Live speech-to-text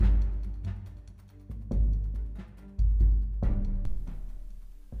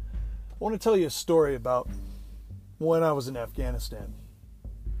I want to tell you a story about when I was in Afghanistan.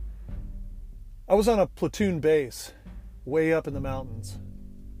 I was on a platoon base way up in the mountains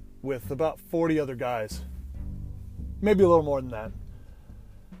with about 40 other guys. Maybe a little more than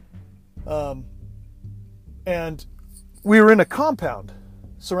that. And we were in a compound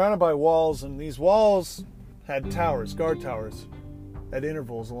surrounded by walls, and these walls had towers, guard towers, at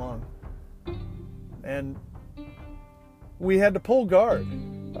intervals along. And we had to pull guard.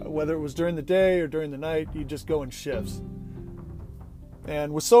 Whether it was during the day or during the night, you just go in shifts.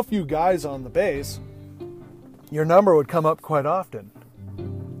 And with so few guys on the base, your number would come up quite often.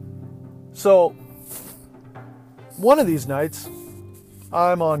 So, one of these nights,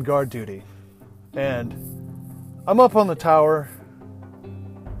 I'm on guard duty. And I'm up on the tower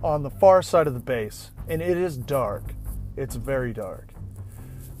on the far side of the base. And it is dark. It's very dark.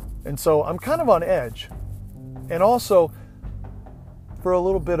 And so I'm kind of on edge. And also, for a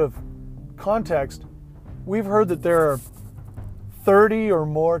little bit of context, we've heard that there are 30 or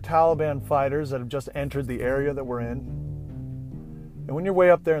more Taliban fighters that have just entered the area that we're in. And when you're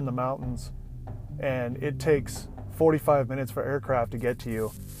way up there in the mountains and it takes 45 minutes for aircraft to get to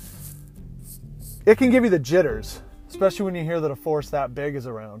you, it can give you the jitters, especially when you hear that a force that big is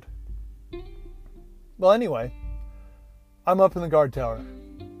around. Well, anyway, I'm up in the guard tower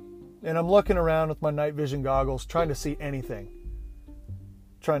and I'm looking around with my night vision goggles trying to see anything.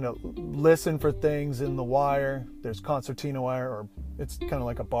 Trying to listen for things in the wire. There's concertina wire, or it's kind of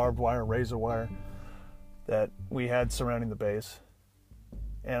like a barbed wire, razor wire that we had surrounding the base.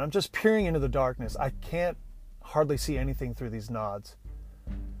 And I'm just peering into the darkness. I can't hardly see anything through these nods.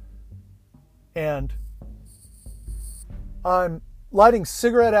 And I'm lighting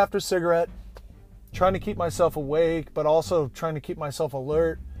cigarette after cigarette, trying to keep myself awake, but also trying to keep myself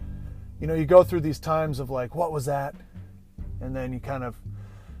alert. You know, you go through these times of like, what was that? And then you kind of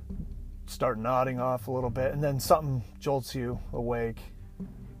start nodding off a little bit, and then something jolts you awake.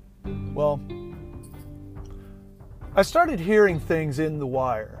 Well, I started hearing things in the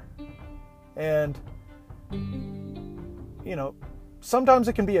wire. And, you know, sometimes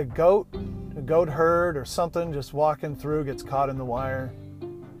it can be a goat herd or something just walking through, gets caught in the wire.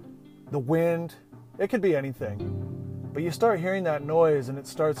 The wind, it could be anything. But you start hearing that noise and it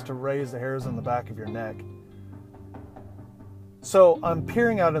starts to raise the hairs on the back of your neck. So I'm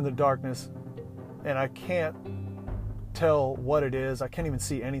peering out in the darkness and I can't tell what it is. I can't even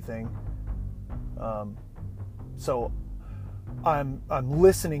see anything. So I'm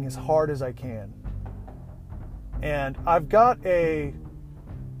listening as hard as I can. And I've got a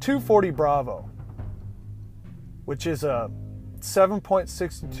 240 Bravo, which is a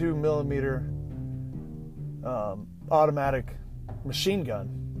 7.62 millimeter automatic machine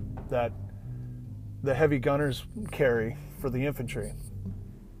gun that the heavy gunners carry for the infantry.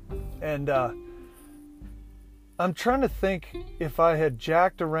 And I'm trying to think if I had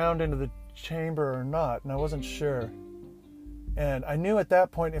jacked around into the chamber or not, and I wasn't sure. And I knew at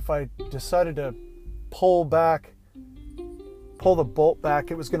that point if I decided to pull the bolt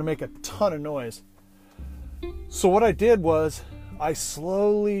back, it was going to make a ton of noise. So what I did was I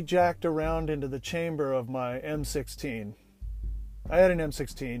slowly jacked around into the chamber of my M16. I had an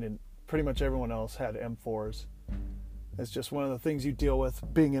M16 and pretty much everyone else had M4s. It's just one of the things you deal with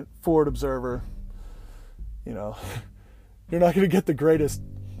being a forward observer. You know, you're not going to get the greatest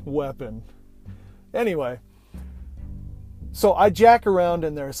weapon. Anyway, so I jack around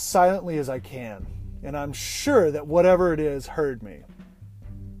in there as silently as I can. And I'm sure that whatever it is heard me.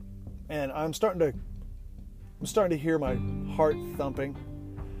 And I'm starting to hear my heart thumping.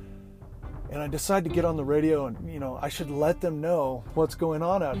 And I decide to get on the radio and, you know, I should let them know what's going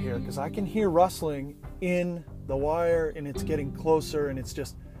on out here, because I can hear rustling in the wire and it's getting closer, and it's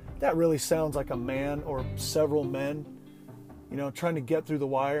just, that really sounds like a man or several men, you know, trying to get through the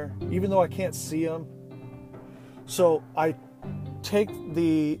wire, even though I can't see them. So I take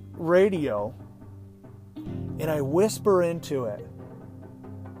the radio and I whisper into it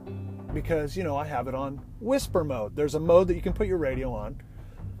because, you know, I have it on whisper mode. There's a mode that you can put your radio on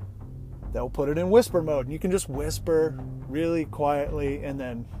that will put it in whisper mode, and you can just whisper really quietly, and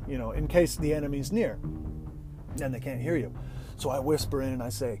then, you know, in case the enemy's near and they can't hear you. So I whisper in and I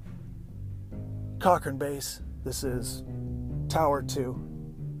say, Cochrane Base, this is Tower 2.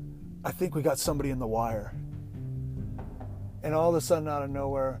 I think we got somebody in the wire. And all of a sudden, out of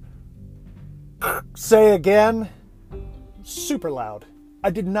nowhere, say again, super loud. I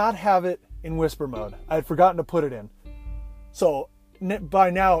did not have it in whisper mode. I had forgotten to put it in. So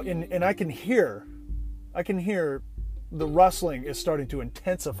by now, and I can hear the rustling is starting to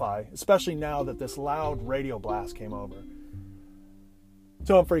intensify, especially now that this loud radio blast came over.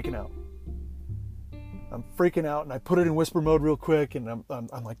 So I'm freaking out. I'm freaking out, and I put it in whisper mode real quick, and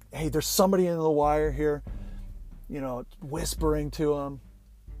I'm like, hey, there's somebody in the wire here, whispering to them,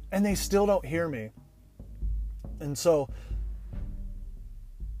 and they still don't hear me. And so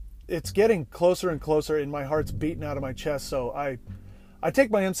it's getting closer and closer, and my heart's beating out of my chest. So I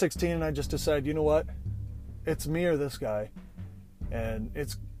take my M16 and I just decide, you know what? It's me or this guy. And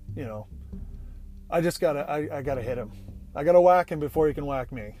it's, I gotta hit him. I gotta whack him before he can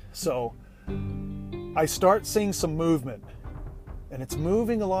whack me. So I start seeing some movement, and it's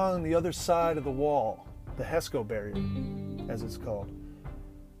moving along the other side of the wall, the HESCO barrier, as it's called.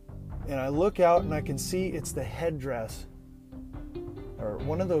 And I look out and I can see it's the headdress, or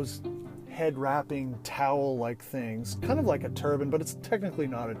one of those head wrapping towel-like things, kind of like a turban, but it's technically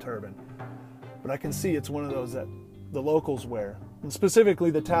not a turban. But I can see it's one of those that the locals wear, and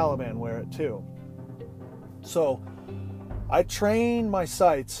specifically the Taliban wear it too. So I train my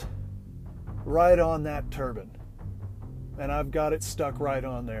sights right on that turban, and I've got it stuck right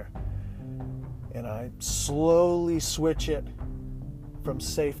on there. And I slowly switch it from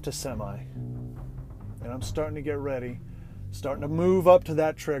safe to semi. And I'm starting to get ready, starting to move up to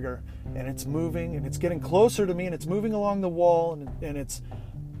that trigger, and it's moving, and it's getting closer to me, and it's moving along the wall, and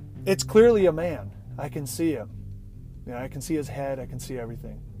it's clearly a man. I can see him. I can see his head, I can see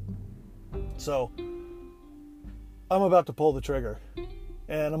everything. So I'm about to pull the trigger,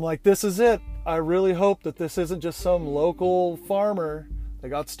 and I'm like, this is it. I really hope that this isn't just some local farmer that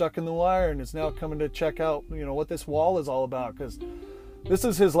got stuck in the wire and is now coming to check out, what this wall is all about, because this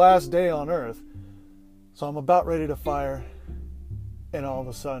is his last day on Earth. So I'm about ready to fire, and all of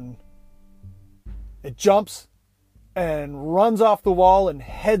a sudden it jumps and runs off the wall and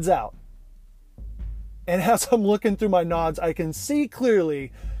heads out. And as I'm looking through my nods, I can see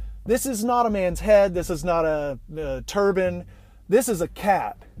clearly this is not a man's head. This is not a turban. This is a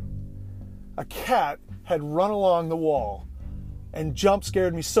cat. A cat had run along the wall and jump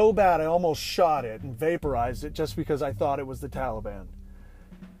scared me so bad I almost shot it and vaporized it just because I thought it was the Taliban.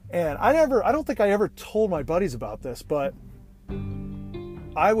 And I don't think I ever told my buddies about this, but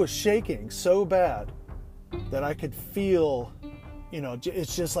I was shaking so bad that I could feel,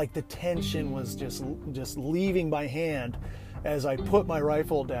 it's just like the tension was just leaving my hand as I put my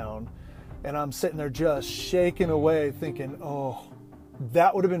rifle down, and I'm sitting there just shaking away thinking, oh,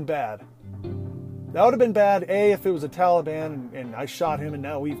 that would have been bad. That would have been bad, A, if it was a Taliban and I shot him and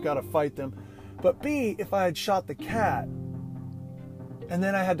now we've got to fight them, but B, if I had shot the cat and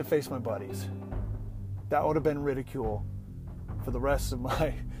then I had to face my buddies. That would have been ridicule for the rest of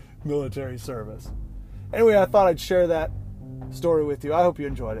my military service. Anyway, I thought I'd share that story with you. I hope you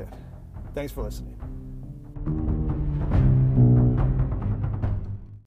enjoyed it. Thanks for listening.